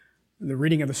The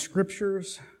reading of the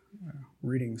Scriptures,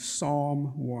 reading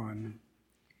Psalm 1.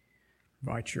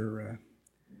 Invite your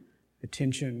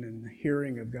attention and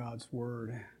hearing of God's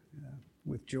Word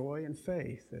with joy and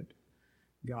faith that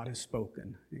God has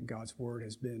spoken and God's Word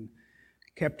has been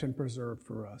kept and preserved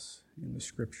for us in the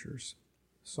Scriptures.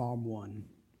 Psalm 1.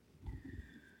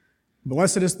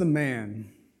 Blessed is the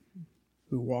man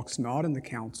who walks not in the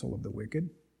counsel of the wicked,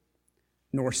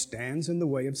 nor stands in the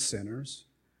way of sinners,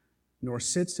 nor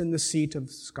sits in the seat of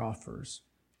scoffers.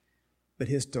 But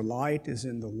his delight is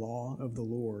in the law of the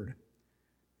Lord,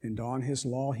 and on his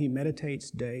law he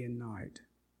meditates day and night.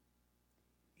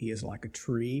 He is like a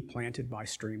tree planted by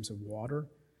streams of water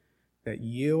that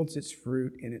yields its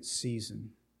fruit in its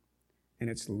season, and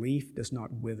its leaf does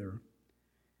not wither.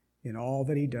 In all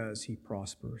that he does, he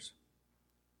prospers.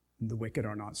 The wicked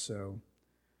are not so,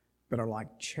 but are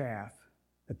like chaff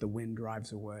that the wind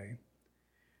drives away.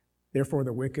 Therefore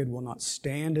the wicked will not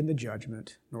stand in the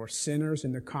judgment, nor sinners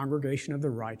in the congregation of the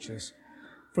righteous.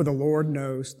 For the Lord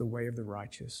knows the way of the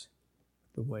righteous,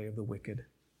 the way of the wicked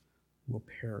will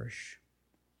perish.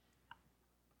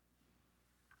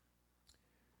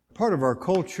 Part of our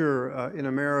culture in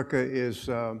America is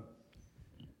the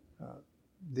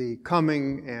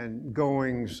coming and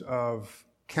goings of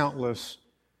countless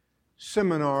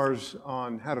seminars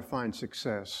on how to find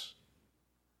success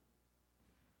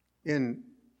in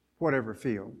whatever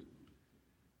field.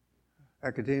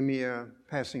 Academia,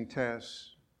 passing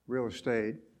tests, real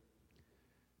estate,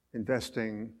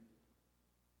 investing,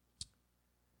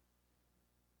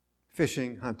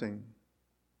 fishing, hunting,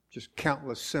 just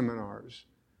countless seminars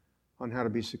on how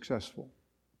to be successful.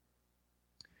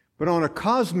 But on a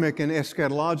cosmic and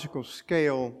eschatological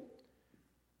scale,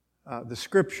 the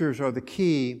Scriptures are the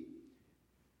key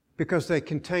because they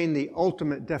contain the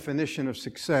ultimate definition of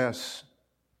success.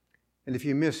 And if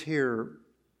you miss here,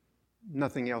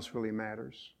 nothing else really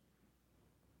matters.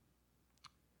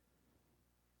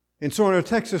 And so in our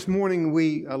text this morning,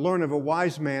 we learn of a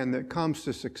wise man that comes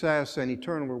to success and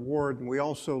eternal reward, and we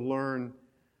also learn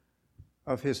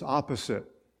of his opposite,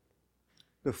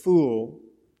 the fool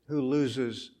who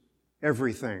loses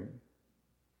everything.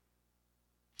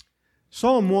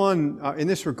 Psalm 1, in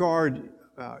this regard,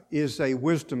 is a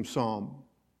wisdom psalm.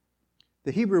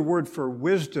 The Hebrew word for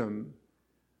wisdom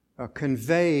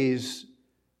conveys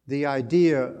the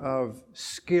idea of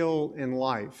skill in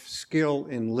life, skill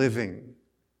in living.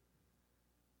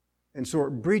 And so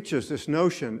it breaches this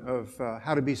notion of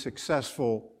how to be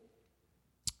successful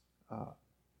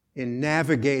in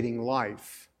navigating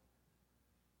life,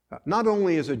 not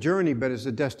only as a journey, but as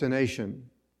a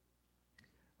destination.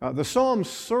 The psalm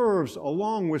serves,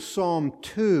 along with Psalm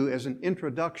 2, as an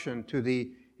introduction to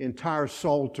the entire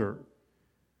Psalter.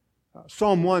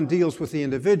 Psalm 1 deals with the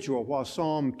individual, while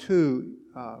Psalm 2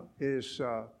 is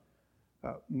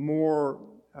more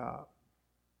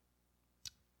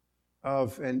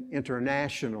of an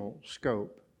international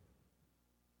scope.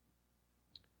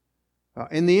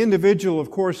 And the individual, of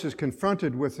course, is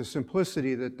confronted with the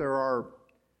simplicity that there are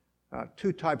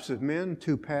two types of men,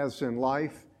 two paths in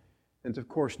life, and of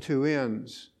course, two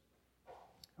ends.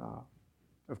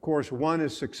 Of course, one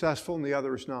is successful and the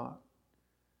other is not.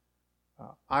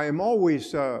 I am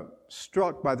always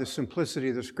struck by the simplicity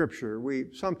of the Scripture. We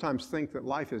sometimes think that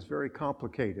life is very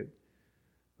complicated,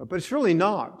 but it's really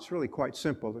not. It's really quite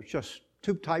simple. There's just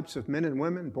two types of men and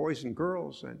women, boys and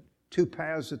girls, and two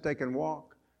paths that they can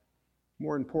walk.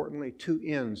 More importantly, two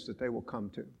ends that they will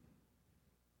come to.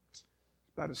 It's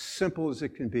about as simple as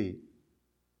it can be.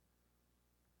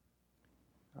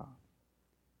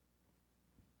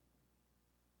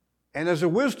 And as a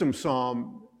wisdom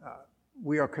psalm,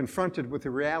 we are confronted with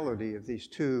the reality of these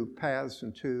two paths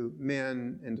and two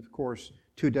men and, of course,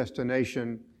 two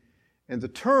destination. And the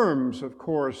terms, of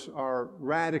course, are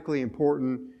radically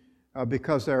important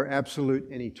because they're absolute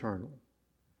and eternal.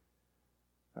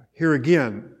 Here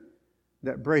again,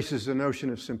 that braces the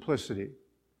notion of simplicity,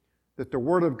 that the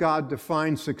Word of God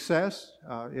defines success.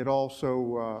 It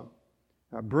also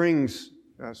brings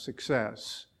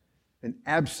success. And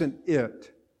absent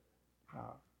it,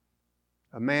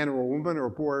 a man or a woman or a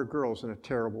boy or girl is in a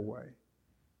terrible way.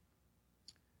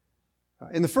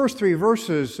 In the first three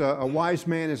verses, a wise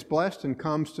man is blessed and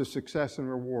comes to success and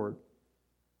reward.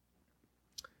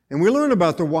 And we learn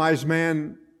about the wise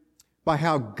man by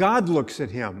how God looks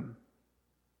at him.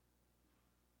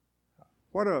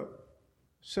 What a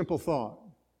simple thought.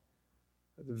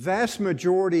 The vast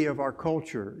majority of our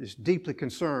culture is deeply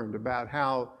concerned about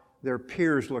how their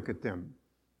peers look at them,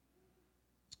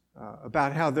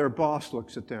 about how their boss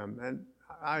looks at them. And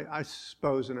I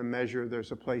suppose in a measure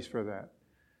there's a place for that.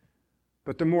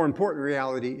 But the more important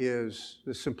reality is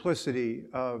the simplicity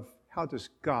of how does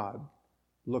God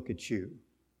look at you?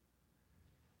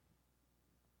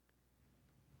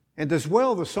 And as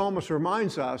well, the psalmist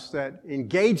reminds us that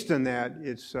engaged in that,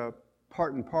 it's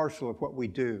part and parcel of what we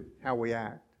do, how we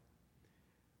act.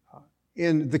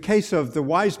 In the case of the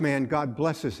wise man, God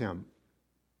blesses him.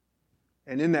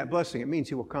 And in that blessing, it means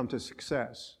he will come to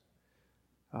success.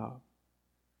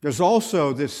 There's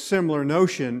also this similar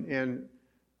notion in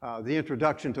the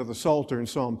introduction to the Psalter in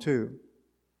Psalm 2.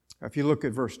 If you look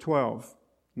at verse 12,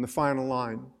 in the final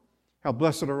line, how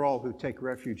blessed are all who take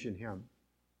refuge in Him.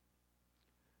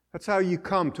 That's how you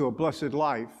come to a blessed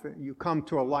life. You come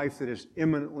to a life that is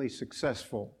eminently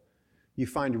successful. You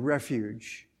find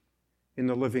refuge in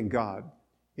the living God,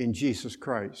 in Jesus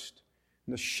Christ,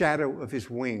 in the shadow of His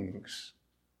wings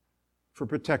for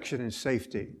protection and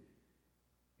safety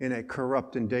in a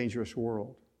corrupt and dangerous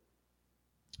world.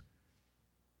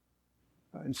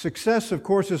 And success, of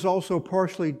course, is also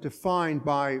partially defined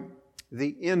by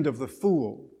the end of the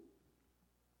fool.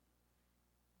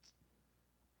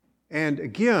 And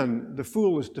again, the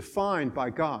fool is defined by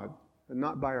God and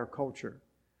not by our culture.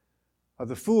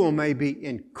 The fool may be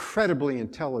incredibly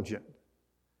intelligent,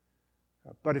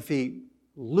 but if he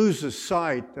loses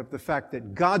sight of the fact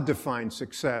that God defines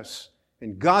success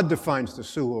and God defines the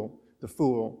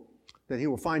fool, then he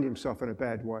will find himself in a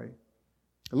bad way.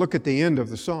 Look at the end of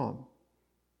the psalm.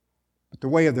 But the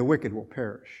way of the wicked will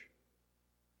perish.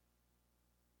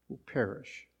 Will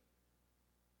perish.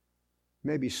 He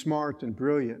may be smart and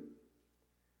brilliant.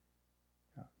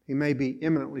 He may be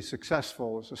eminently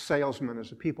successful as a salesman,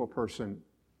 as a people person.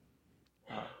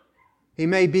 He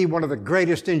may be one of the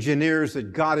greatest engineers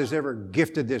that God has ever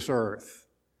gifted this earth.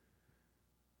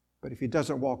 But if he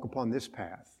doesn't walk upon this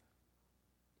path,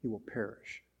 he will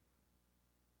perish.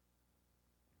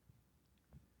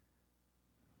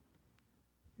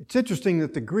 It's interesting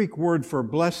that the Greek word for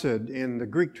blessed in the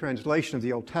Greek translation of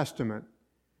the Old Testament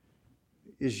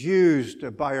is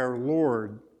used by our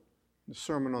Lord in the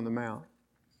Sermon on the Mount.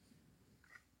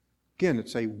 Again,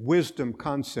 it's a wisdom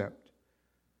concept.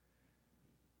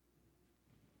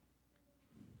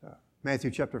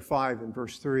 Matthew chapter 5 and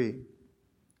verse 3.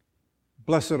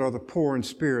 Blessed are the poor in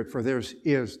spirit, for theirs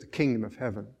is the kingdom of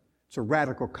heaven. It's a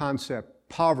radical concept.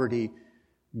 Poverty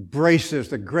braces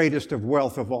the greatest of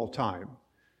wealth of all time.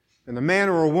 And the man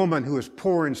or a woman who is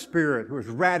poor in spirit, who is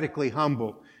radically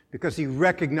humble, because he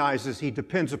recognizes he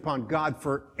depends upon God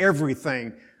for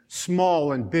everything,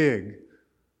 small and big,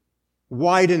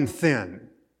 wide and thin,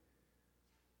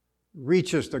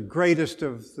 reaches the greatest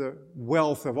of the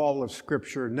wealth of all of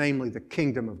Scripture, namely the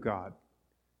kingdom of God.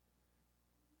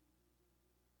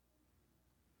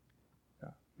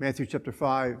 Matthew chapter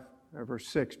 5, verse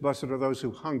 6, blessed are those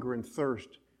who hunger and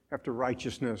thirst after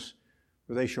righteousness,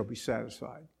 for they shall be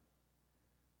satisfied.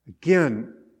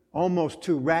 Again, almost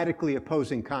two radically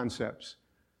opposing concepts.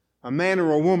 A man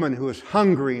or a woman who is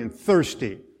hungry and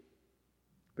thirsty,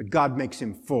 but God makes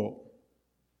him full.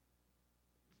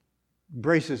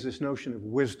 Embraces this notion of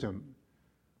wisdom,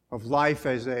 of life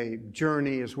as a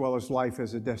journey as well as life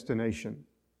as a destination.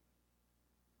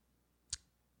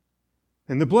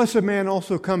 And the blessed man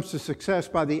also comes to success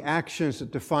by the actions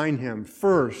that define him.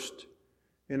 First,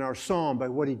 in our psalm, by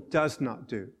what he does not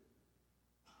do.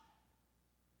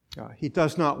 He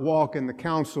does not walk in the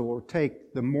counsel or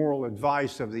take the moral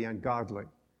advice of the ungodly.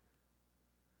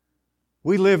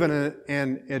 We live in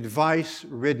an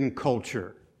advice-ridden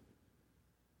culture.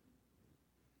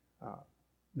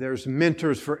 There's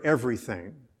mentors for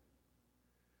everything.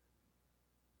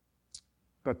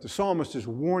 But the psalmist is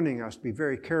warning us to be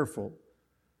very careful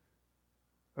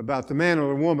about the man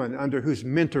or the woman under whose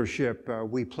mentorship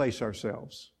we place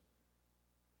ourselves.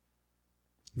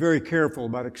 Very careful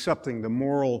about accepting the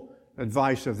moral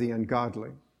advice of the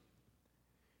ungodly.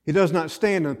 He does not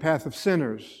stand in the path of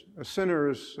sinners. A sinner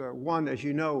is one, as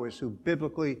you know, is who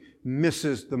biblically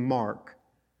misses the mark.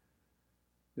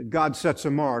 That God sets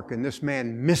a mark and this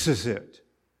man misses it.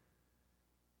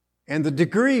 And the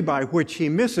degree by which he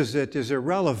misses it is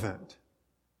irrelevant.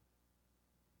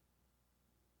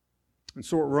 And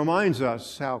so it reminds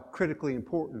us how critically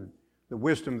important the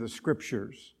wisdom of the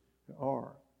Scriptures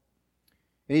are.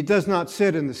 And he does not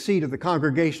sit in the seat of the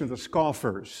congregation of the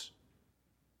scoffers.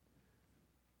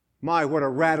 My, what a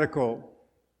radical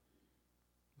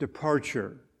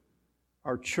departure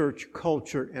our church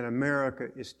culture in America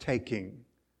is taking.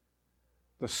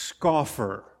 The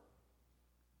scoffer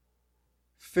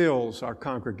fills our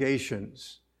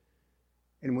congregations,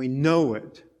 and we know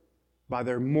it by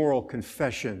their moral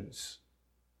confessions.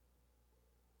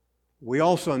 We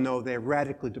also know they have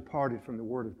radically departed from the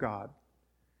Word of God.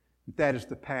 That is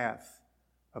the path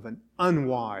of an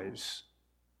unwise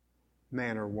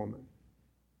man or woman.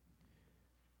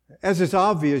 As is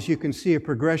obvious, you can see a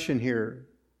progression here.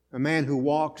 A man who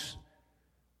walks,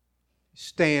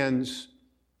 stands,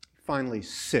 finally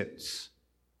sits.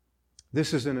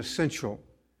 This is an essential,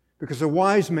 because a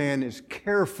wise man is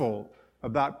careful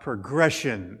about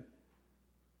progression.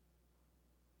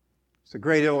 It's a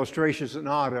great illustration, is it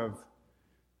not, of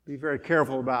be very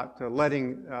careful about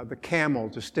letting the camel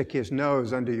to stick his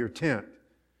nose under your tent.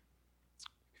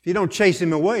 If you don't chase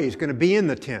him away, he's going to be in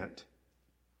the tent.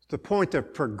 It's the point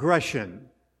of progression,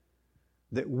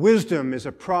 that wisdom is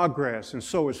a progress and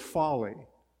so is folly.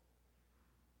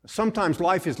 Sometimes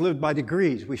life is lived by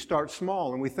degrees. We start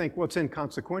small and we think, well, it's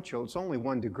inconsequential. It's only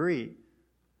 1 degree.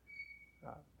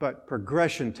 But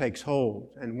progression takes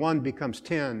hold, and 1 becomes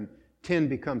 10, 10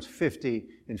 becomes 50,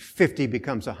 and 50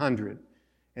 becomes 100.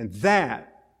 And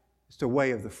that is the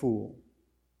way of the fool.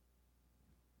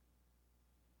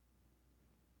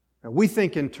 Now, we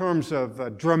think in terms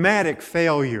of dramatic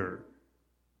failure,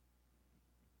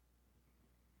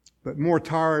 but more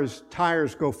tires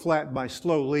go flat by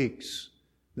slow leaks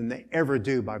than they ever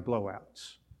do by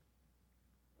blowouts.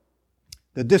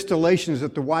 The distillation is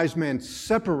that the wise man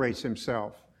separates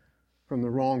himself from the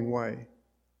wrong way.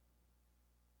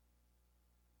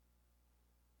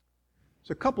 There's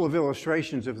a couple of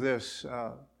illustrations of this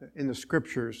in the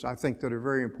Scriptures, I think, that are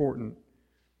very important.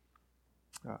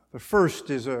 The first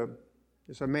is a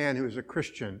man who is a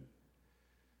Christian,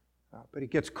 but he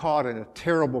gets caught in a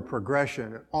terrible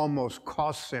progression. It almost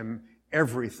costs him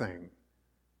everything.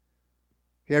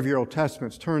 If you have your Old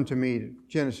Testaments, turn to me to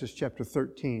Genesis chapter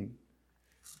 13.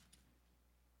 It's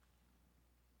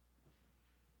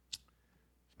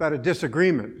about a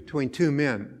disagreement between 2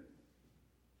 men.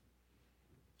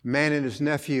 A man and his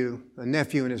nephew, a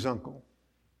nephew and his uncle.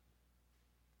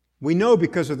 We know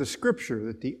because of the Scripture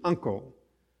that the uncle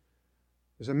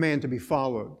is a man to be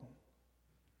followed.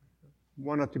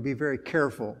 One ought to be very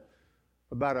careful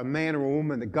about a man or a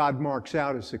woman that God marks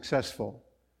out as successful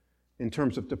in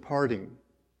terms of departing.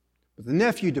 But the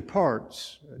nephew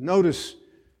departs. Notice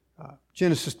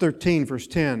Genesis 13, verse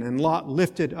 10, and Lot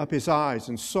lifted up his eyes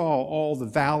and saw all the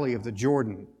valley of the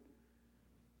Jordan.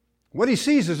 What he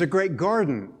sees is a great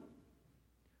garden.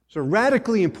 It's a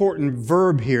radically important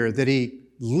verb here, that he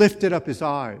lifted up his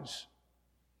eyes.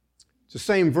 It's the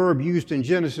same verb used in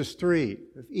Genesis 3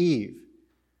 of Eve.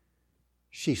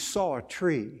 She saw a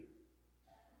tree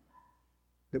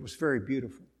that was very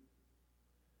beautiful,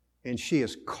 and she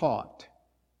is caught.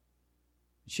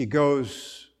 She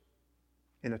goes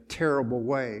in a terrible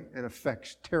way and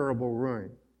affects terrible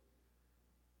ruin.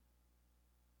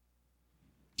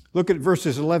 Look at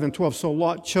verses 11, 12. So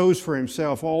Lot chose for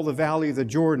himself all the valley of the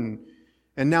Jordan.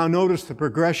 And now notice the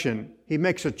progression. He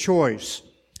makes a choice.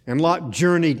 And Lot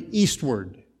journeyed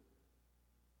eastward.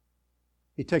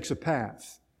 He takes a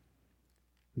path.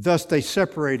 Thus they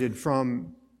separated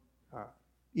from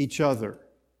each other.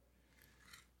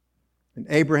 And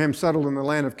Abraham settled in the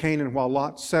land of Canaan, while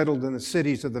Lot settled in the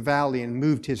cities of the valley and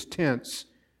moved his tents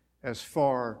as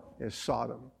far as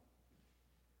Sodom.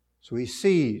 So he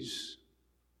sees,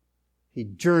 he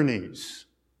journeys.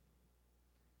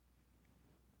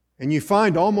 And you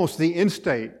find almost the end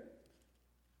state.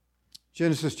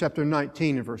 Genesis chapter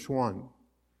 19 and verse 1.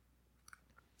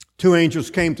 2 angels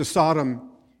came to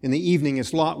Sodom in the evening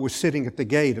as Lot was sitting at the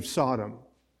gate of Sodom.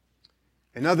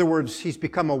 In other words, he's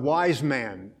become a wise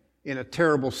man in a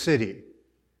terrible city.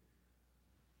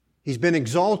 He's been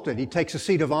exalted. He takes a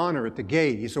seat of honor at the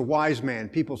gate. He's a wise man.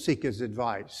 People seek his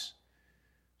advice.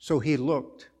 So he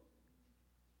looked,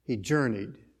 he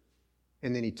journeyed,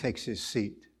 and then he takes his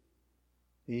seat.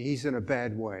 He's in a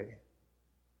bad way.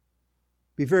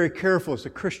 Be very careful as a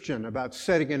Christian about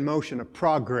setting in motion a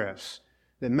progress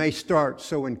that may start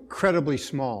so incredibly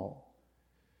small.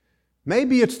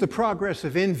 Maybe it's the progress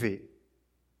of envy.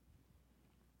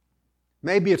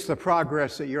 Maybe it's the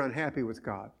progress that you're unhappy with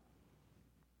God.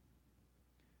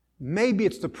 Maybe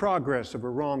it's the progress of a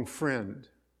wrong friend.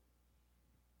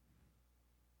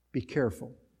 Be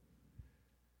careful.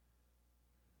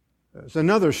 There's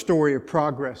another story of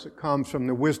progress that comes from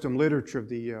the wisdom literature of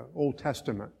the Old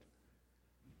Testament.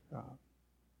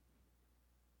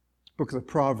 Book of the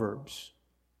Proverbs,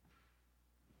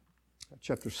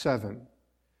 chapter 7.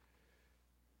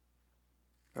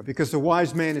 Because the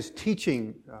wise man is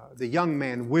teaching the young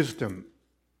man wisdom,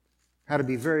 how to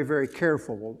be very, very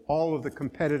careful with all of the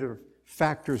competitive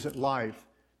factors at life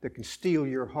that can steal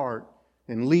your heart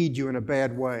and lead you in a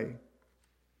bad way.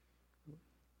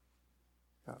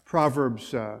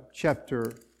 Proverbs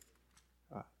chapter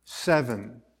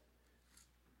 7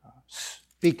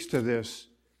 speaks to this.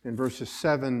 in verses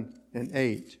 7 and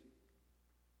 8.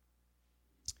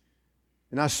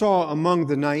 And I saw among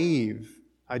the naive,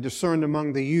 I discerned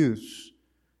among the youths,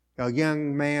 a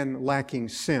young man lacking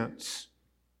sense,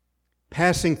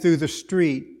 passing through the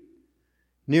street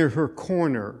near her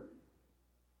corner.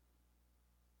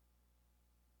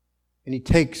 And he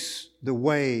takes the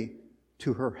way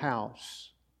to her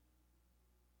house.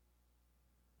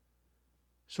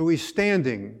 So he's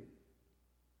standing.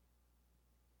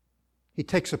 He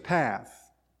takes a path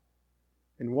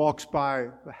and walks by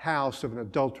the house of an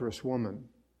adulterous woman.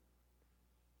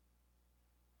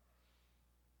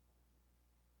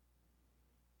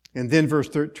 And then verse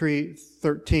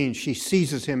 13, she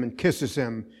seizes him and kisses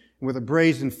him. And with a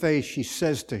brazen face, she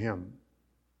says to him.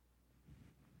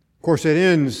 Of course, it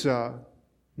ends in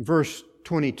verse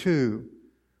 22,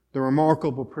 the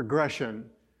remarkable progression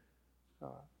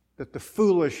that the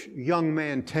foolish young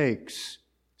man takes.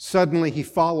 Suddenly he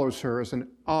follows her as an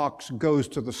ox goes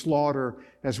to the slaughter,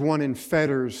 as one in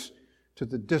fetters to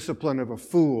the discipline of a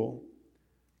fool.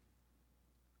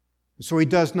 So he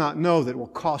does not know that it will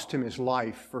cost him his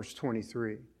life, verse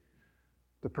 23.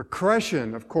 The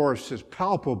progression, of course, is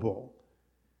palpable.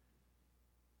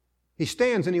 He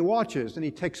stands and he watches and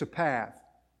he takes a path.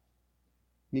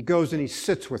 And he goes and he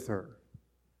sits with her.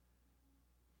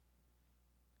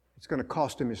 It's going to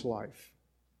cost him his life.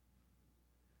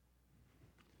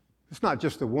 It's not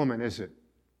just the woman, is it?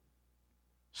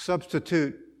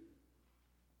 Substitute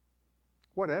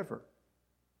whatever.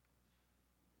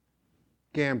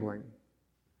 Gambling,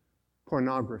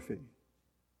 pornography,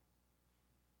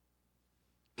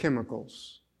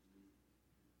 chemicals.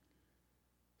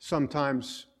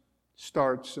 Sometimes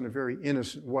starts in a very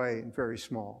innocent way and very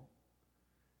small.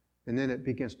 And then it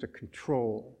begins to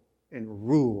control and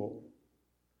rule,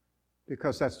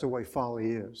 because that's the way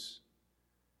folly is.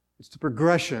 It's the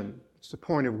progression. It's the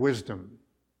point of wisdom.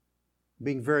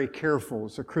 Being very careful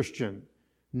as a Christian,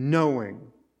 knowing.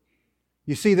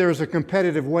 You see, there is a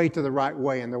competitive way to the right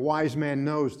way, and the wise man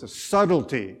knows the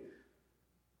subtlety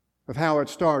of how it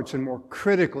starts, and more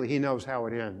critically, he knows how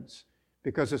it ends,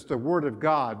 because it's the Word of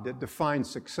God that defines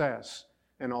success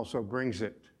and also brings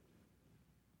it.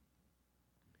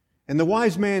 And the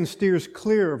wise man steers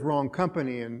clear of wrong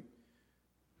company, and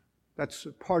that's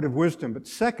part of wisdom. But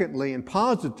secondly, and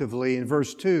positively, in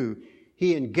verse 2,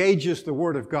 he engages the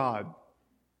Word of God,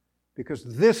 because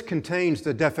this contains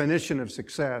the definition of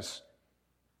success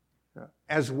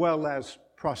as well as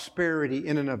prosperity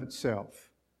in and of itself.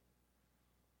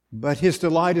 But his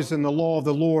delight is in the law of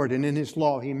the Lord, and in his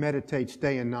law he meditates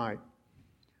day and night.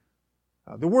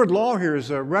 The word law here is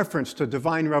a reference to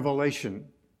divine revelation,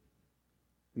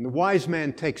 and the wise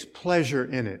man takes pleasure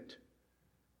in it.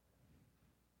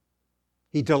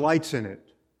 He delights in it.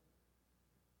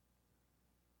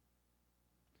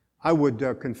 I would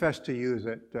confess to you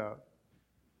that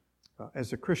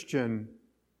as a Christian,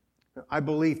 I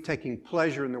believe taking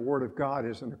pleasure in the Word of God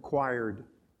is an acquired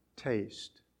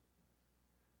taste.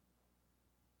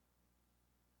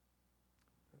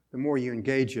 The more you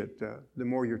engage it, the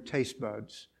more your taste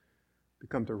buds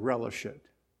become to relish it.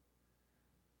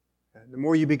 And the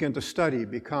more you begin to study,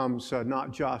 it becomes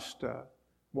not just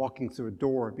walking through a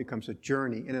door, it becomes a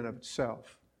journey in and of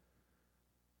itself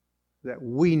that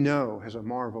we know has a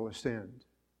marvelous end.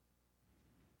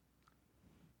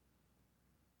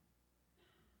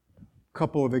 A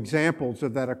couple of examples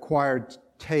of that acquired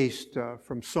taste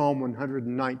from Psalm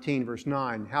 119, verse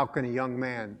 9. How can a young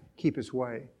man keep his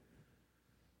way?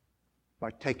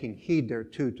 By taking heed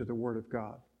thereto to the Word of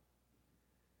God.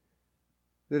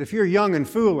 That if you're young and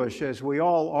foolish, as we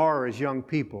all are as young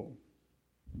people,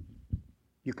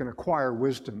 you can acquire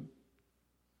wisdom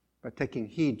by taking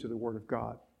heed to the Word of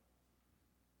God.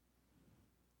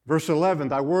 Verse 11,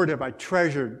 thy word have I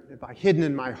treasured, have I hidden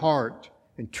in my heart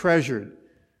and treasured,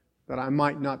 that I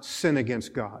might not sin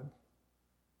against God.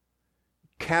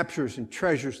 Captures and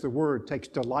treasures the Word, takes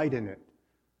delight in it.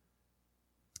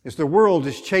 As the world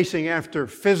is chasing after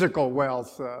physical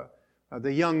wealth,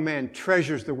 the young man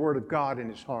treasures the Word of God in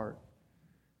his heart.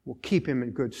 Will keep him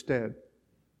in good stead.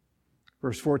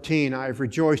 Verse 14, I have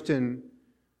rejoiced in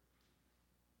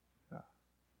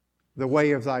the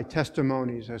way of thy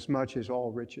testimonies as much as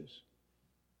all riches.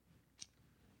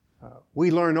 We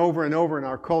learn over and over in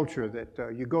our culture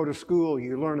that you go to school,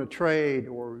 you learn a trade,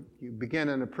 or you begin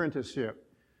an apprenticeship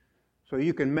so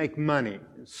you can make money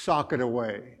and sock it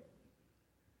away.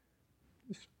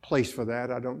 There's a place for that.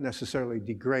 I don't necessarily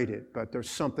degrade it, but there's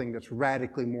something that's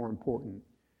radically more important.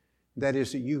 That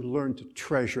is that you learn to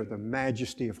treasure the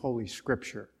majesty of Holy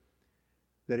Scripture,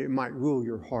 that it might rule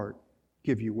your heart,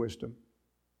 give you wisdom.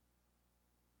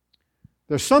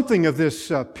 There's something of this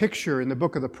picture in the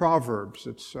book of the Proverbs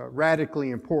that's radically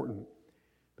important.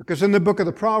 Because in the book of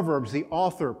the Proverbs, the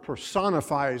author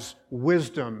personifies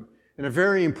wisdom in a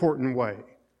very important way.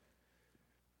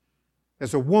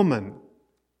 As a woman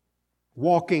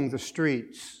walking the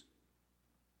streets,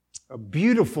 a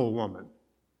beautiful woman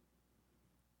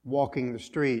walking the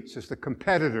streets is the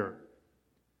competitor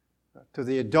to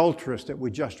the adulteress that we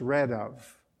just read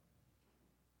of.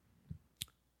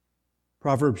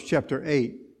 Proverbs chapter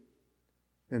 8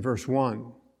 and verse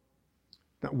 1.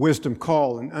 That wisdom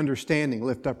call and understanding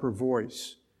lift up her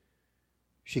voice.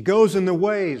 She goes in the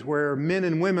ways where men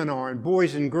and women are, and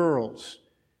boys and girls.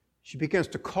 She begins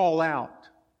to call out,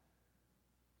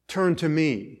 "Turn to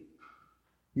me,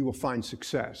 you will find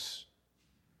success."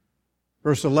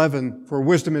 Verse 11, "For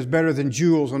wisdom is better than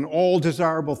jewels, and all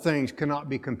desirable things cannot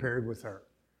be compared with her."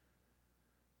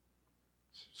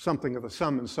 Something of the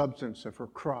sum and substance of her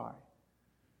cry.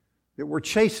 That we're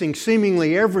chasing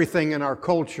seemingly everything in our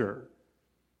culture.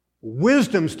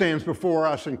 Wisdom stands before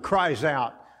us and cries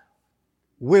out,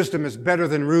 "Wisdom is better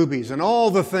than rubies, and all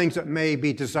the things that may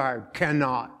be desired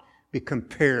cannot be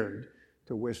compared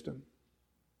to wisdom."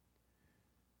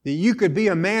 That you could be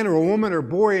a man or a woman or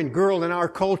boy and girl in our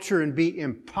culture and be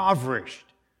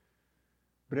impoverished.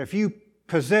 But if you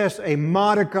possess a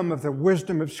modicum of the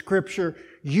wisdom of Scripture,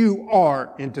 you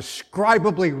are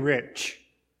indescribably rich.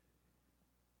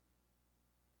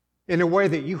 In a way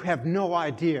that you have no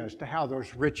idea as to how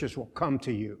those riches will come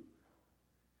to you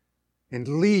and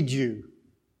lead you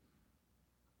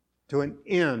to an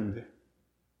end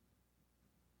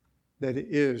that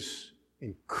is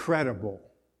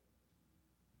incredible.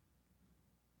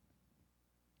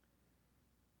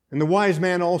 And the wise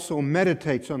man also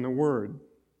meditates on the Word.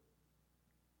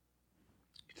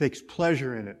 He takes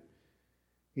pleasure in it.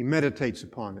 He meditates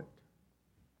upon it.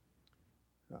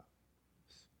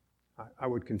 I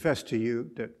would confess to you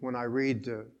that when I read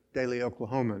the Daily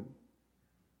Oklahoman,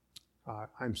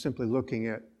 I'm simply looking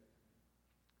at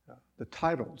the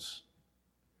titles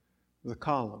of the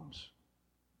columns.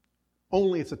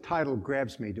 Only if the title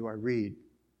grabs me do I read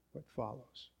what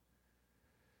follows.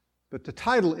 But the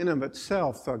title in and of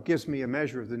itself gives me a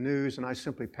measure of the news, and I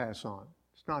simply pass on.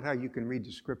 It's not how you can read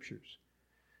the Scriptures.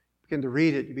 You begin to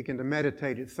read it, you begin to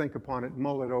meditate it, think upon it,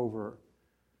 mull it over.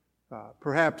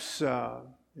 Perhaps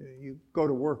you go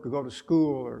to work or go to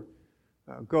school or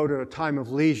go to a time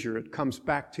of leisure, it comes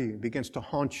back to you, begins to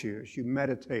haunt you as you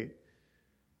meditate.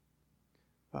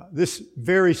 This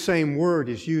very same word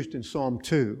is used in Psalm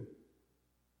 2.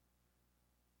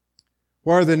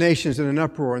 "Why are the nations in an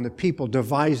uproar and the people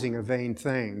devising a vain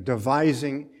thing?"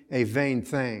 Devising a vain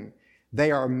thing.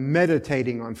 They are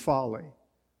meditating on folly.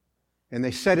 And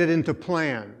they set it into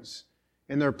plans.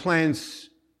 And their plans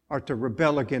are to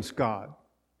rebel against God.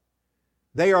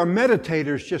 They are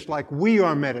meditators just like we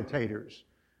are meditators.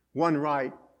 One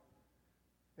right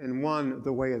and one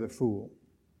the way of the fool.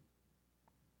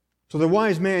 So the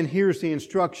wise man hears the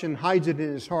instruction, hides it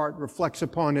in his heart, reflects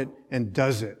upon it, and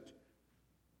does it.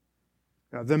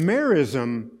 Now, the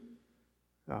merism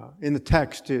in the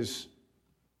text is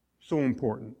so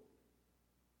important.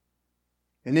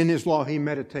 And in his law he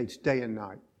meditates day and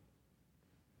night.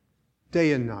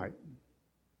 Day and night.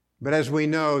 But as we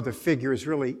know, the figure is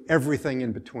really everything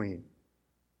in between.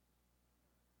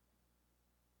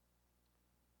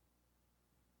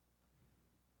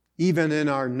 Even in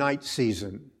our night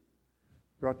season,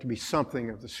 there ought to be something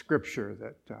of the Scripture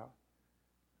that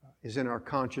is in our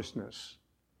consciousness,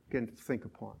 again, to think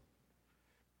upon.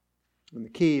 And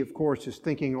the key, of course, is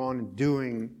thinking on and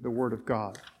doing the Word of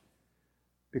God.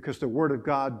 Because the Word of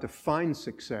God defines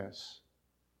success.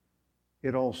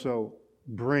 It also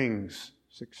brings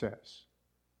success.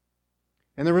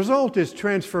 And the result is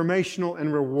transformational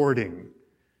and rewarding.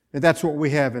 And that's what we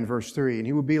have in verse 3. "And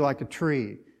he will be like a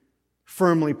tree,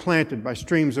 firmly planted by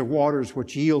streams of waters,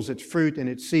 which yields its fruit in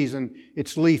its season.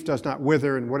 Its leaf does not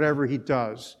wither, and whatever he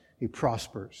does, he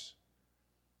prospers."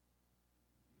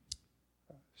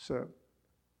 So,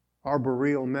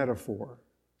 arboreal metaphor,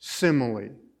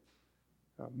 simile,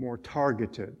 more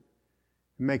targeted,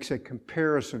 makes a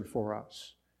comparison for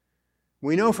us.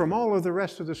 We know from all of the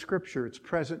rest of the Scripture it's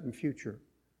present and future.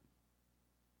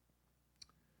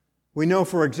 We know,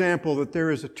 for example, that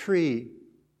there is a tree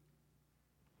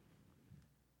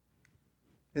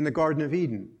in the Garden of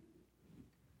Eden.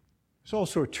 There's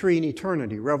also a tree in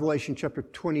eternity, Revelation chapter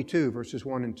 22, verses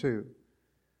 1 and 2.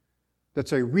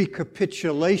 That's a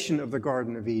recapitulation of the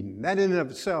Garden of Eden. That in and of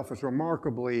itself is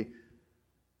remarkably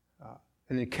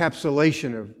an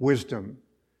encapsulation of wisdom.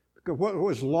 Because what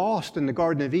was lost in the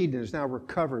Garden of Eden is now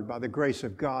recovered by the grace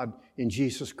of God in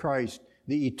Jesus Christ,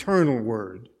 the eternal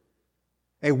Word.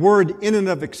 A word in and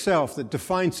of itself that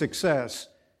defines success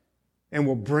and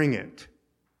will bring it.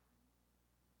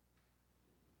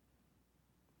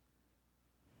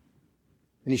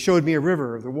 And he showed me a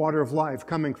river, the water of life,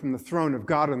 coming from the throne of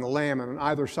God and the Lamb, and on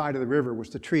either side of the river was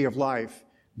the tree of life,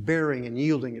 bearing and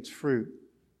yielding its fruit.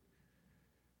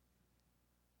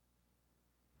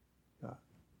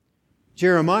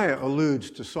 Jeremiah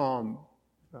alludes to Psalm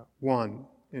 1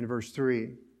 in verse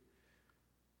 3.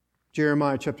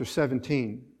 Jeremiah chapter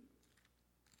 17.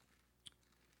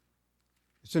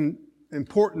 It's an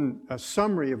important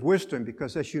summary of wisdom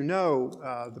because, as you know,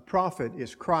 the prophet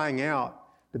is crying out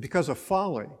that because of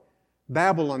folly,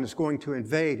 Babylon is going to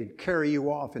invade and carry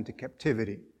you off into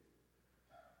captivity.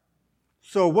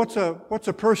 So what's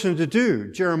a person to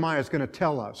do? Jeremiah is going to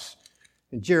tell us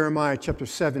in Jeremiah chapter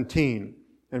 17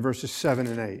 and verses 7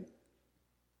 and 8.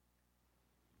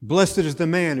 Blessed is the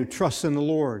man who trusts in the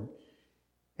Lord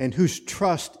and whose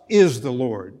trust is the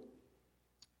Lord.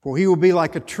 For he will be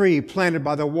like a tree planted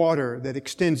by the water that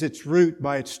extends its root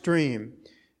by its stream,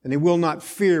 and it will not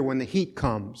fear when the heat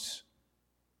comes.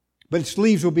 But its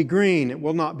leaves will be green, it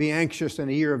will not be anxious in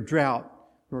a year of drought,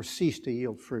 nor cease to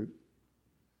yield fruit.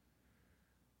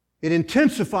 It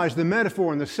intensifies the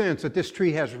metaphor in the sense that this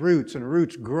tree has roots and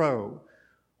roots grow.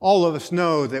 All of us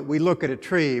know that we look at a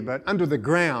tree, but under the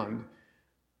ground,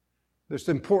 there's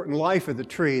the important life of the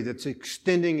tree that's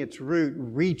extending its root,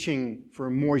 reaching for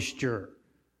moisture.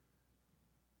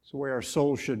 It's the way our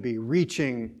soul should be,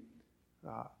 reaching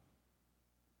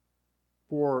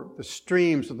for the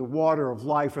streams of the water of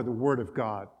life or the Word of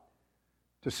God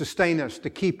to sustain us, to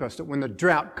keep us, that when the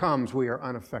drought comes, we are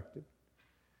unaffected.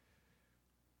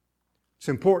 It's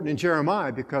important in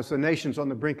Jeremiah because the nation's on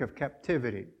the brink of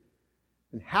captivity.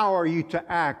 And how are you to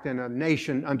act in a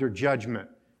nation under judgment?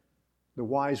 The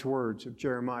wise words of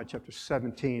Jeremiah chapter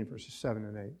 17, verses 7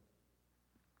 and 8.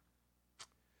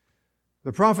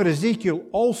 The prophet Ezekiel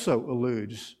also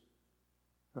alludes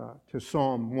to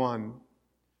Psalm 1.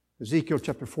 Ezekiel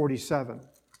chapter 47,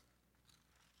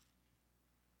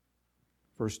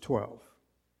 verse 12.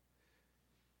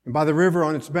 And by the river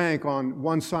on its bank, on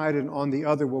one side and on the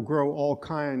other, will grow all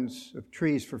kinds of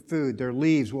trees for food. Their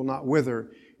leaves will not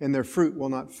wither, and their fruit will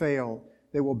not fail.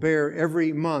 They will bear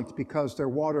every month because their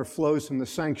water flows from the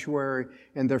sanctuary,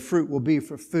 and their fruit will be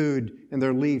for food, and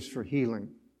their leaves for healing.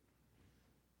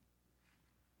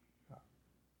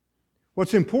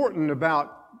 What's important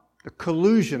about the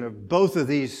collusion of both of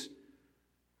these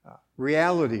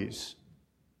realities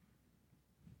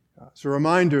is a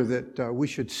reminder that we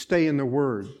should stay in the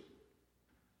Word.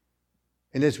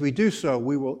 And as we do so,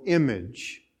 we will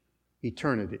image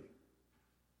eternity.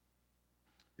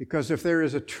 Because if there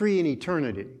is a tree in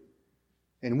eternity,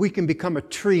 and we can become a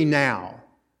tree now,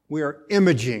 we are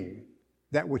imaging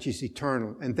that which is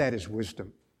eternal, and that is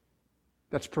wisdom.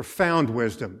 That's profound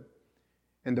wisdom.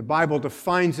 And the Bible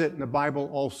defines it, and the Bible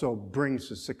also brings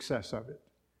the success of it.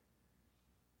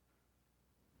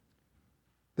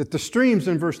 That the streams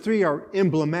in verse 3 are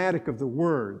emblematic of the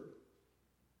Word,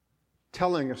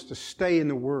 telling us to stay in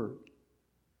the Word,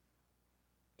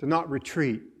 to not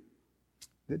retreat.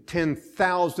 That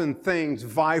 10,000 things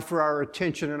vie for our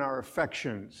attention and our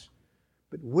affections.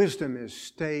 But wisdom is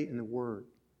stay in the Word.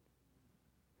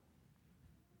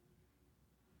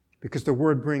 Because the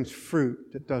Word brings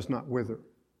fruit that does not wither.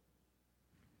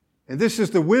 And this is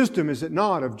the wisdom, is it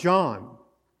not, of John?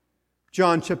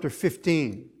 John chapter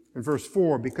 15 and verse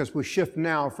 4, because we shift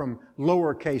now from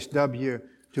lowercase w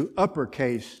to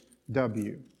uppercase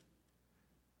W.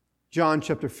 John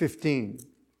chapter 15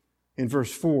 in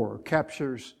verse 4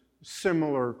 captures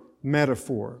similar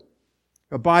metaphor.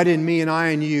 Abide in me and I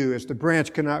in you, as the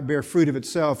branch cannot bear fruit of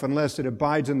itself unless it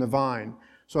abides in the vine.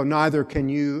 So neither can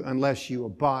you unless you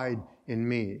abide in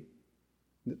me.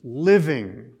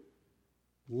 Living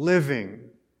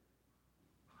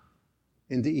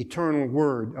in the eternal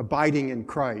Word, abiding in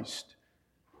Christ,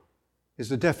 is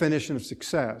the definition of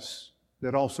success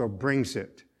that also brings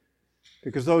it.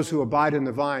 Because those who abide in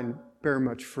the vine bear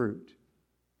much fruit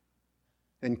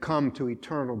and come to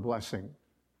eternal blessing.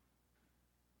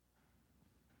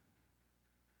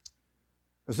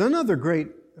 There's another great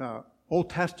Old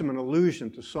Testament allusion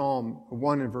to Psalm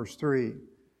 1 and verse 3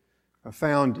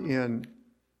 found in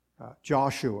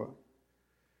Joshua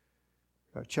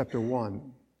chapter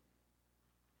 1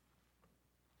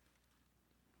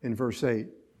 in verse 8.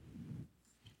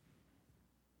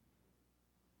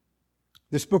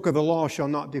 This book of the law shall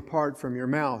not depart from your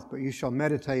mouth, but you shall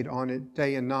meditate on it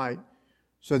day and night,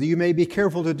 so that you may be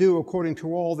careful to do according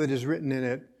to all that is written in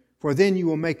it, for then you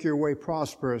will make your way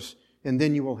prosperous, and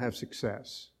then you will have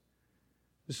success.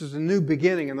 This is a new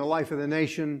beginning in the life of the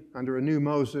nation under a new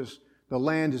Moses. The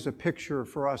land is a picture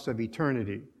for us of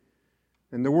eternity.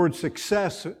 And the word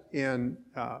success in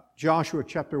Joshua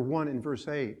chapter 1 and verse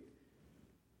 8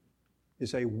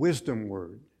 is a wisdom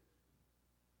word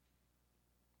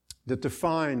that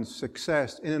defines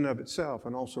success in and of itself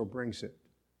and also brings it.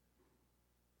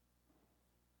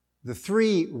 The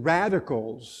three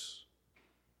radicals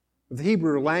of the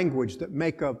Hebrew language that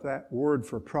make up that word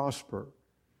for prosper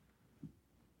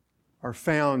are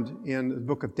found in the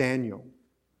book of Daniel,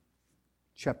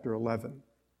 chapter 11.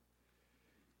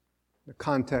 The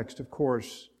context, of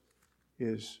course,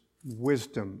 is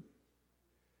wisdom.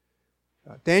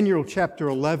 Daniel chapter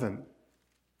 11,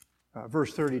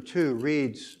 verse 32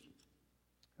 reads,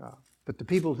 "But the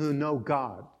people who know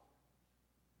God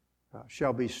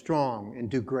shall be strong and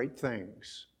do great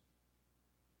things."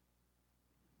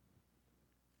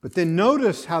 But then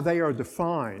notice how they are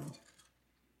defined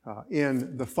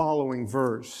in the following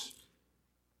verse,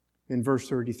 in verse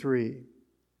 33.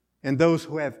 "And those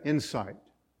who have insight."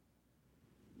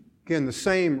 Again, the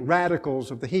same radicals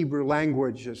of the Hebrew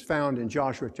language as found in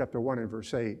Joshua chapter 1 and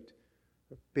verse 8,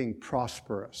 being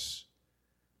prosperous.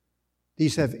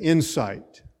 These have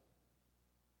insight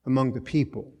among the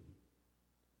people.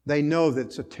 They know that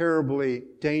it's a terribly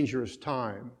dangerous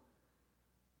time,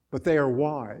 but they are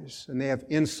wise and they have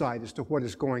insight as to what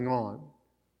is going on.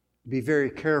 Be very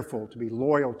careful to be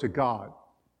loyal to God.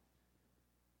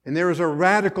 And there is a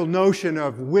radical notion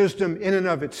of wisdom in and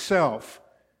of itself,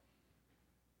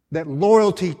 that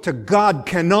loyalty to God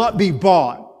cannot be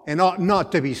bought and ought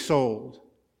not to be sold.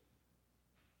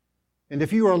 And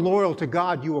if you are loyal to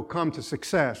God, you will come to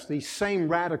success. These same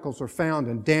radicals are found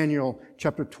in Daniel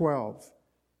chapter 12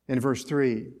 and verse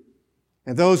 3.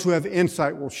 "And those who have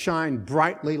insight will shine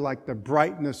brightly like the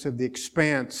brightness of the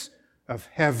expanse of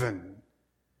heaven.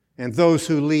 And those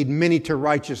who lead many to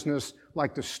righteousness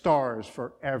like the stars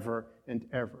forever and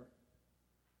ever."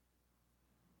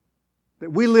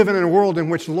 That we live in a world in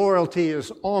which loyalty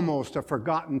is almost a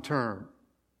forgotten term.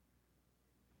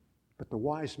 But the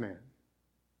wise man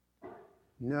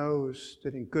knows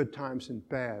that in good times and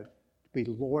bad, to be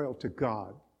loyal to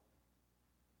God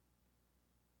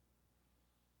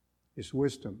is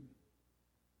wisdom.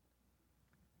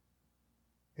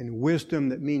 And wisdom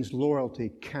that means loyalty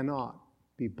cannot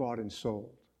be bought and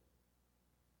sold,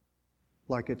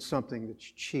 like it's something that's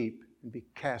cheap and be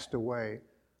cast away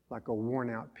like a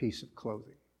worn-out piece of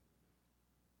clothing.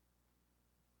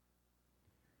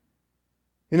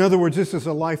 In other words, this is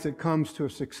a life that comes to a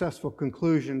successful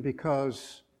conclusion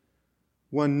because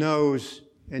one knows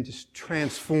and is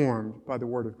transformed by the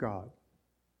Word of God.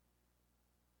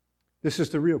 This is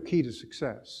the real key to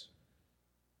success.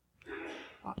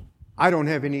 I don't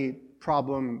have any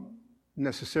problem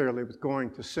necessarily with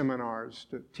going to seminars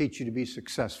to teach you to be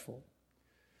successful.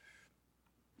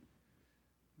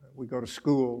 We go to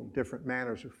school, different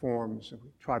manners or forms, and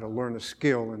we try to learn a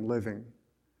skill in living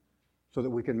so that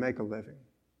we can make a living.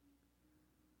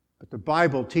 But the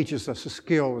Bible teaches us a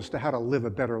skill as to how to live a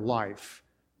better life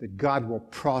that God will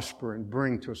prosper and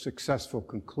bring to a successful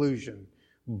conclusion,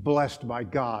 blessed by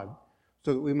God,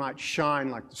 so that we might shine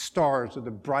like the stars of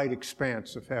the bright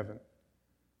expanse of heaven.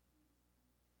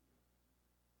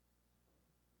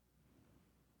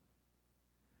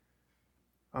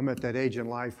 I'm at that age in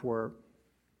life where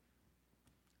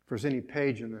if there's any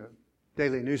page in the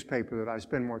daily newspaper that I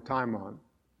spend more time on,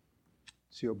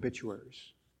 it's the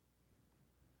obituaries.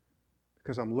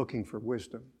 Because I'm looking for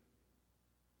wisdom.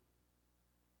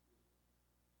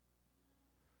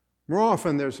 More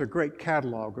often, there's a great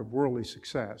catalog of worldly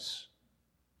success,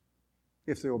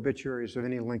 if the obituary is of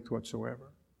any length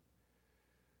whatsoever.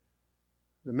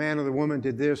 The man or the woman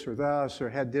did this or thus, or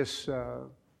had this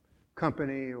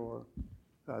company, or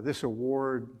this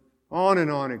award. On and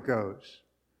on it goes.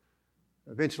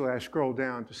 Eventually, I scroll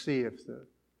down to see if the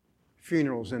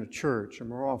funeral's in a church, and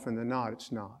more often than not,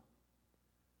 it's not.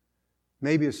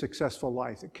 Maybe a successful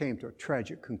life that came to a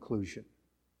tragic conclusion.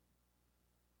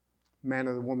 The man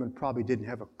or the woman probably didn't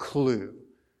have a clue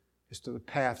as to the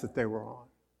path that they were on.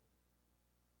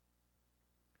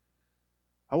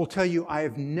 I will tell you, I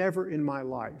have never in my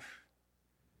life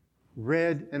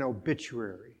read an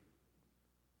obituary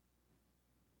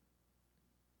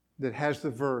that has the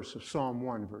verse of Psalm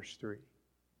 1, verse 3.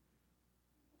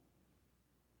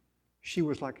 She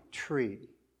was like a tree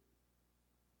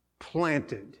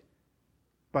planted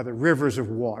by the rivers of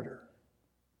water.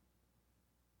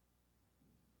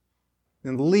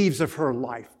 And the leaves of her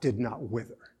life did not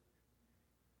wither.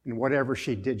 And whatever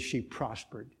she did, she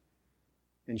prospered.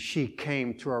 And she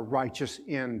came to a righteous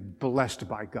end, blessed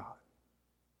by God.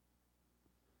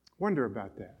 Wonder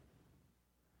about that.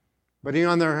 But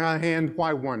on the other hand,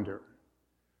 why wonder?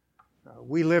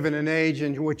 We live in an age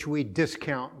in which we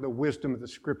discount the wisdom of the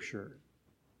Scripture.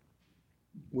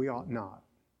 We ought not.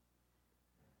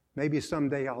 Maybe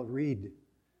someday I'll read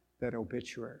that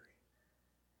obituary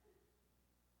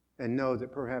and know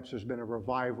that perhaps there's been a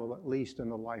revival, at least in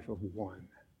the life of one.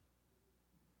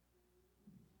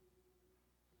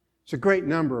 It's a great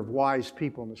number of wise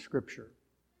people in the Scripture.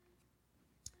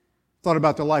 Thought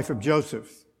about the life of Joseph.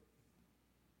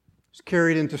 He was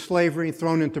carried into slavery,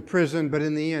 thrown into prison, but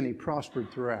in the end he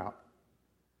prospered throughout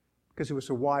because he was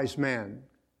a wise man,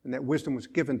 and that wisdom was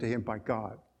given to him by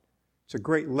God. It's a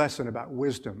great lesson about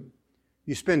wisdom.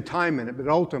 You spend time in it, but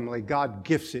ultimately God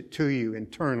gifts it to you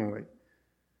internally.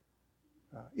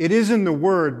 It is in the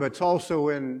Word, but it's also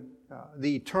in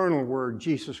the eternal Word,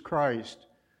 Jesus Christ,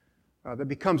 that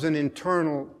becomes an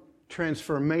internal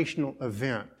transformational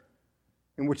event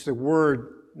in which the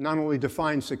Word not only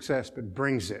defines success, but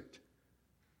brings it.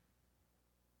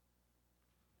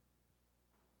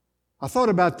 I thought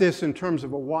about this in terms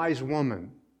of a wise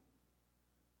woman.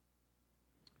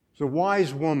 There's a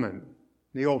wise woman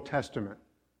in the Old Testament.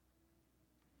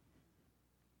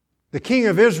 The king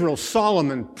of Israel,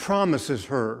 Solomon, promises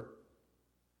her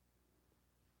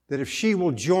that if she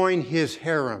will join his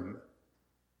harem,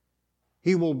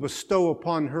 he will bestow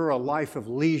upon her a life of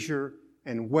leisure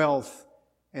and wealth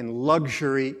and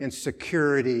luxury and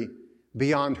security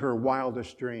beyond her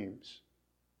wildest dreams.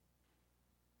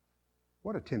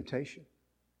 What a temptation.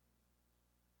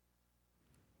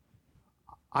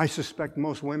 I suspect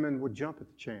most women would jump at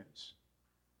the chance.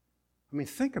 I mean,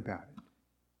 think about it.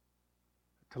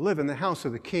 To live in the house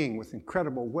of the king with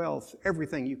incredible wealth,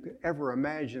 everything you could ever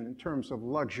imagine in terms of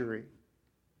luxury,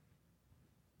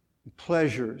 and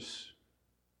pleasures.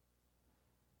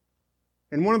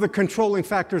 And one of the controlling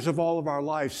factors of all of our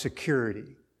lives,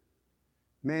 security.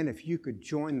 Man, if you could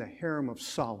join the harem of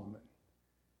Solomon,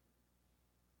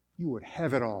 you would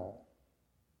have it all.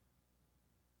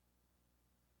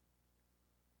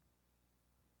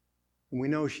 And we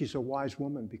know she's a wise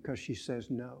woman because she says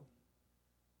no.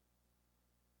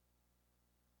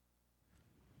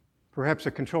 Perhaps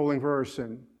a controlling verse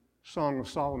in Song of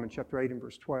Solomon, chapter 8 and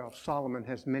verse 12. Solomon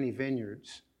has many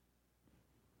vineyards.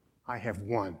 I have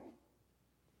one.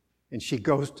 And she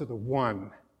goes to the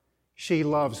one. She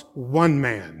loves one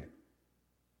man.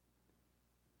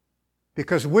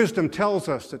 Because wisdom tells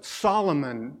us that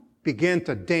Solomon began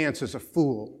to dance as a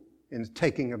fool in the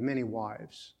taking of many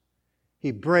wives.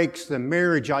 He breaks the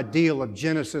marriage ideal of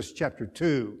Genesis chapter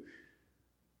 2,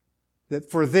 that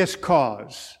for this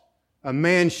cause a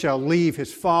man shall leave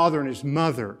his father and his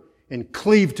mother and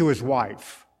cleave to his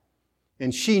wife.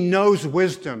 And she knows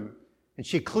wisdom, and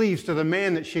she cleaves to the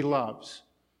man that she loves.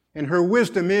 And her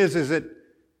wisdom is that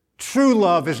true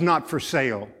love is not for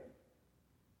sale.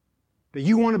 But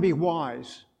you want to be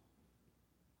wise.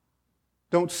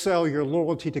 Don't sell your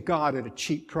loyalty to God at a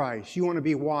cheap price. You want to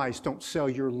be wise. Don't sell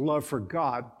your love for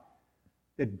God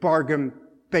at bargain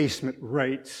basement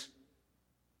rates,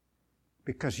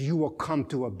 because you will come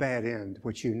to a bad end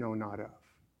which you know not of.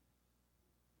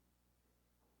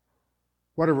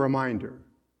 What a reminder.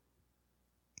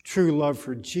 True love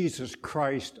for Jesus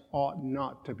Christ ought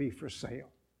not to be for sale.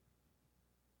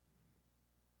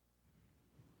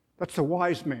 That's the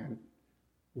wise man,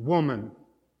 woman,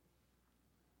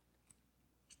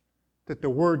 that the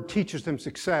Word teaches them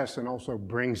success and also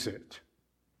brings it.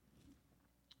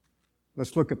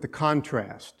 Let's look at the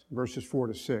contrast, verses 4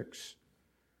 to 6.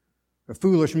 A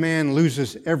foolish man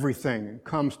loses everything and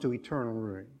comes to eternal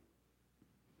ruin.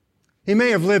 He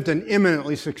may have lived an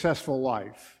eminently successful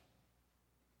life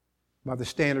by the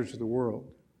standards of the world,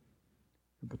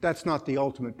 but that's not the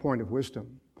ultimate point of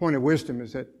wisdom. The point of wisdom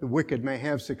is that the wicked may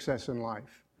have success in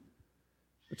life.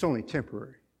 It's only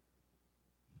temporary.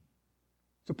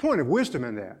 It's a point of wisdom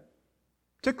in that,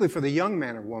 particularly for the young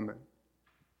man or woman.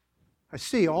 I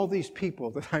see all these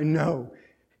people that I know,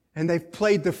 and they've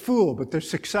played the fool, but they're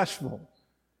successful.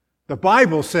 The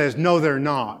Bible says, no, they're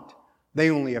not. They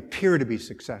only appear to be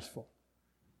successful.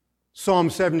 Psalm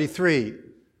 73,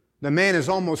 the man is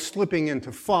almost slipping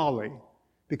into folly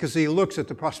because he looks at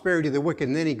the prosperity of the wicked,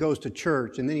 and then he goes to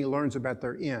church, and then he learns about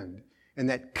their end, and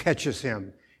that catches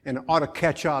him, and it ought to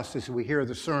catch us as we hear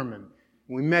the sermon.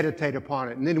 We meditate upon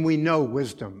it, and then we know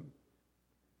wisdom.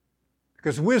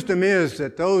 Because wisdom is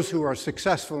that those who are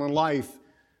successful in life,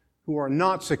 who are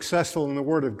not successful in the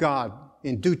Word of God,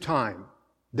 in due time,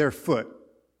 their foot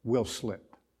will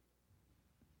slip.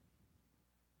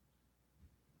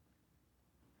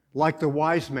 Like the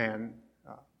wise man,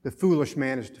 the foolish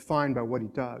man is defined by what he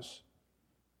does.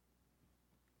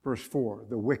 Verse 4,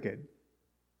 the wicked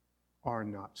are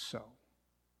not so.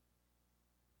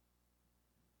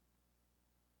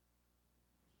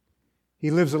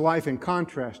 He lives a life in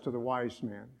contrast to the wise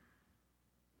man.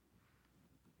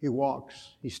 He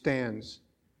walks, he stands,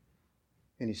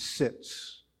 and he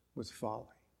sits with folly.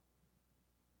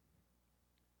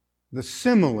 The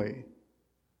simile,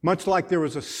 much like there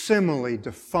was a simile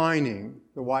defining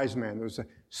the wise man, there was a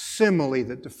simile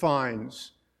that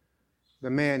defines the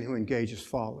man who engages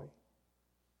folly.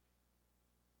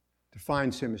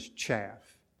 Defines him as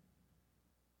chaff.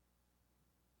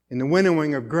 In the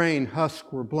winnowing of grain,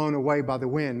 husks were blown away by the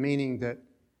wind, meaning that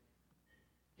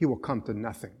he will come to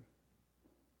nothing.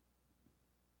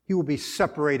 He will be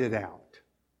separated out.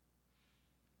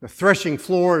 The threshing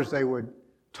floors, they would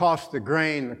toss the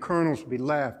grain, the kernels would be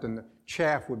left, and the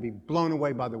chaff would be blown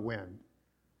away by the wind.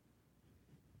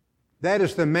 That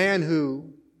is the man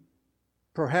who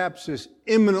perhaps is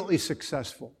eminently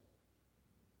successful.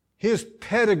 His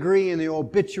pedigree in the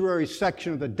obituary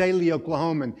section of the Daily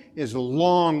Oklahoman is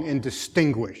long and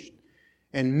distinguished,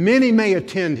 and many may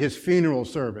attend his funeral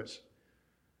service.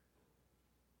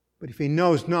 But if he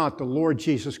knows not the Lord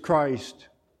Jesus Christ,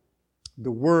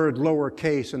 the word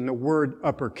lowercase and the word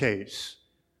uppercase,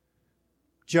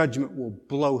 judgment will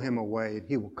blow him away and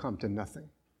he will come to nothing.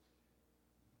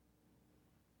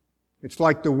 It's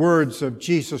like the words of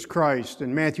Jesus Christ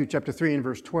in Matthew chapter 3 and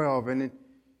verse 12, and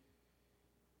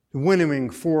the winnowing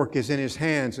fork is in his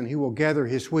hands, and he will gather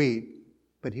his wheat,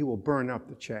 but he will burn up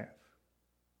the chaff.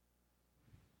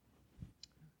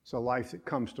 It's a life that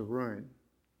comes to ruin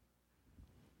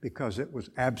because it was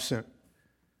absent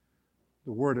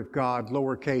the Word of God,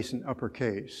 lowercase and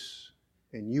uppercase.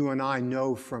 And you and I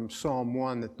know from Psalm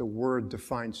 1 that the Word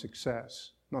defines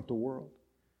success, not the world.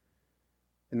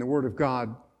 And the Word of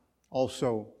God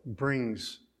also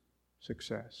brings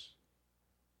success.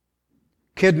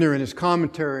 Kidner, in his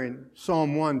commentary in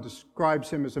Psalm 1, describes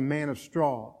him as a man of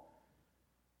straw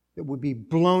that would be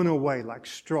blown away like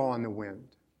straw in the wind.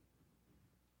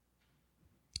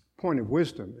 The point of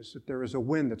wisdom is that there is a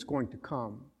wind that's going to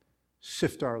come,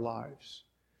 sift our lives.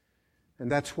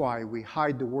 And that's why we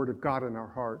hide the Word of God in our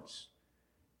hearts.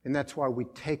 And that's why we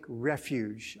take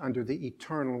refuge under the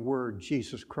eternal Word,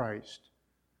 Jesus Christ.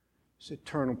 It's an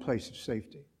eternal place of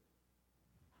safety.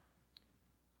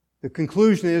 The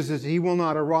conclusion is that he will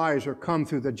not arise or come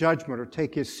through the judgment or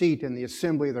take his seat in the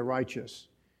assembly of the righteous.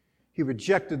 He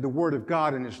rejected the Word of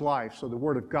God in his life, so the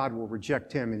Word of God will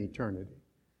reject him in eternity.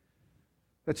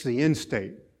 That's the end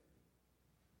state.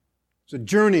 It's a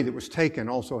journey that was taken,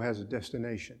 also has a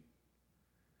destination.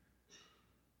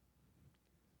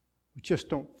 We just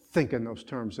don't think in those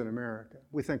terms in America.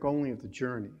 We think only of the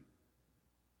journey.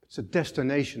 It's a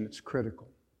destination that's critical.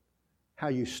 How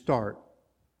you start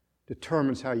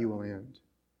determines how you will end.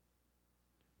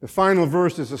 The final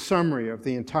verse is a summary of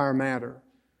the entire matter.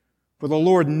 For the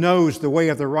Lord knows the way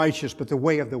of the righteous, but the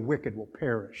way of the wicked will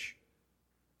perish.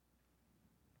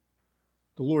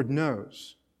 The Lord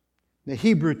knows. The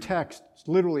Hebrew text is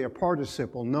literally a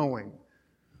participle, knowing.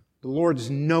 The Lord's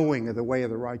knowing of the way of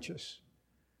the righteous.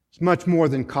 It's much more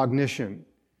than cognition.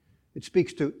 It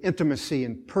speaks to intimacy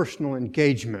and personal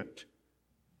engagement.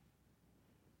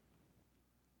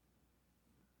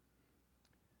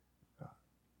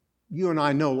 You and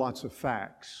I know lots of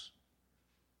facts,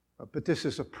 but this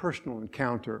is a personal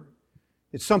encounter.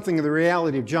 It's something of the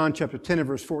reality of John chapter 10 and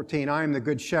verse 14. I am the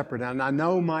good shepherd, and I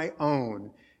know my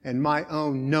own, and my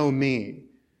own know me.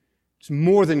 It's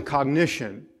more than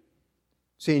cognition.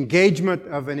 It's the engagement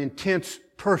of an intense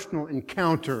personal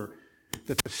encounter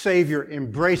that the Savior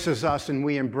embraces us and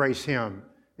we embrace Him.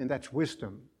 And that's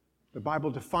wisdom. The Bible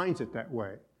defines it that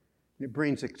way. And it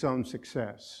brings its own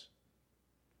success.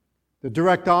 The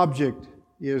direct object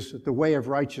is the way of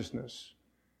righteousness.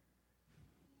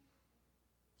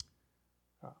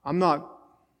 I'm not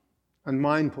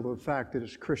unmindful of the fact that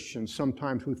as Christians,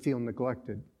 sometimes we feel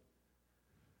neglected.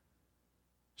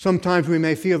 Sometimes we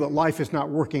may feel that life is not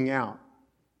working out.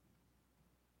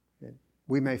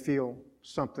 We may feel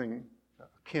something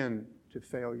akin to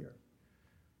failure.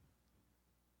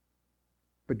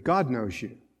 But God knows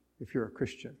you if you're a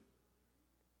Christian.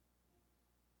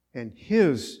 And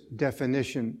His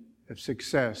definition of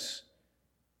success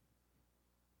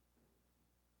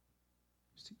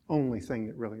is the only thing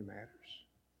that really matters.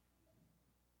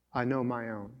 I know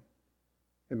my own,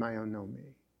 and my own know me.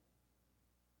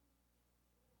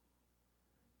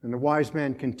 And the wise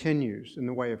man continues in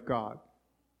the way of God.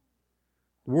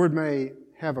 The word may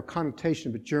have a connotation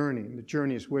of a journey, and the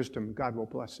journey is wisdom, and God will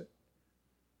bless it.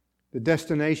 The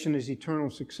destination is eternal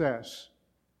success.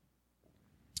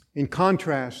 In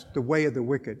contrast, the way of the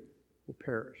wicked will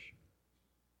perish.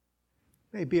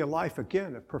 It may be a life,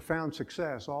 again, of profound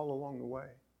success all along the way.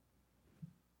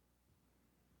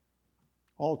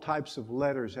 all types of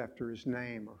letters after his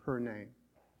name or her name,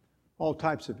 all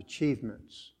types of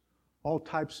achievements, all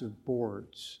types of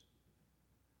boards.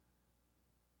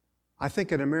 I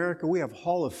think in America we have a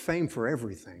Hall of Fame for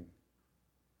everything.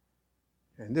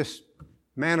 And this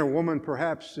man or woman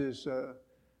perhaps has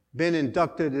been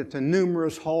inducted into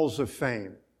numerous halls of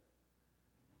fame.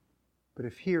 But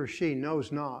if he or she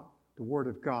knows not the Word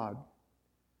of God,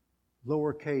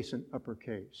 lowercase and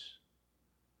uppercase,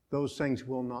 those things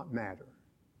will not matter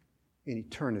in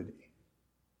eternity.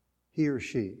 He or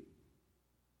she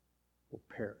will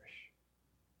perish.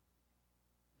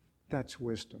 That's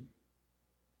wisdom.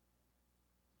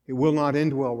 It will not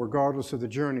end well regardless of the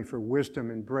journey, for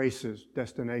wisdom embraces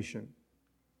destination.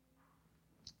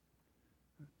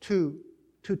 Two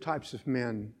types of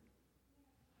men,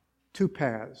 two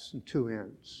paths and two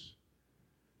ends.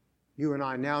 You and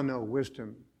I now know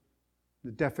wisdom,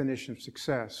 the definition of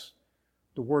success,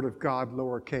 the Word of God,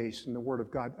 lowercase, and the Word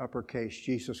of God, uppercase,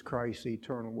 Jesus Christ, the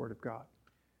eternal Word of God.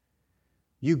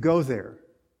 You go there.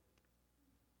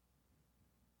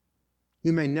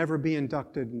 You may never be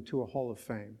inducted into a Hall of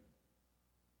Fame,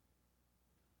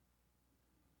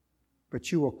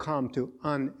 but you will come to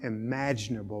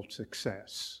unimaginable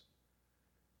success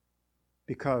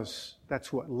because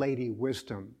that's what Lady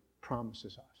Wisdom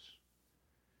promises us.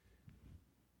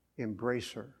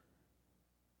 Embrace her.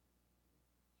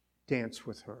 Dance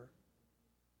with her.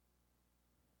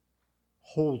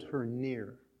 Hold her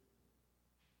near.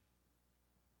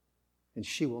 And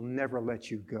she will never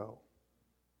let you go.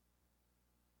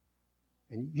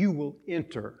 And you will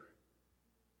enter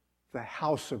the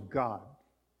house of God.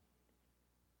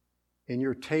 And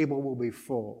your table will be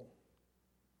full.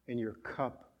 And your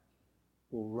cup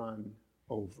will run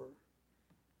over.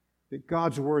 That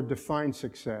God's Word defines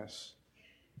success.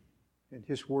 And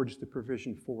His Word's the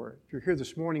provision for it. If you're here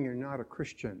this morning and you're not a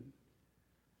Christian,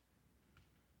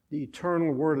 the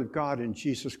eternal Word of God in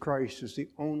Jesus Christ is the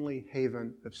only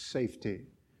haven of safety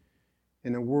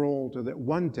in a world that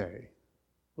one day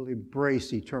will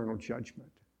embrace eternal judgment.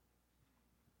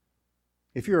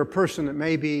 If you're a person that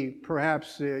maybe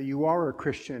perhaps you are a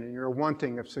Christian and you're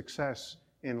wanting of success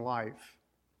in life,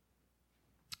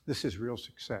 this is real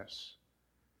success.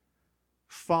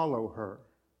 Follow her,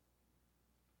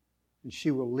 and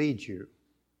she will lead you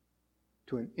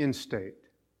to an end state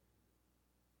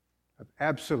of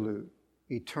absolute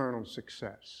eternal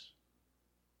success.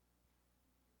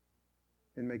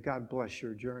 And may God bless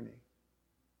your journey.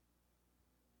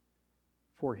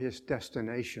 For His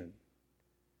destination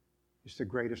is the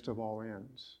greatest of all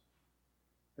ends.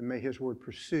 And may His Word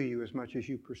pursue you as much as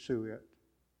you pursue it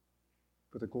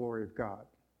for the glory of God.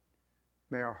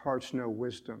 May our hearts know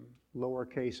wisdom,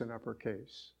 lowercase and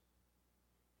uppercase,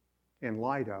 in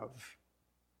light of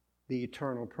the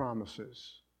eternal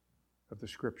promises of the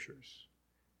Scriptures.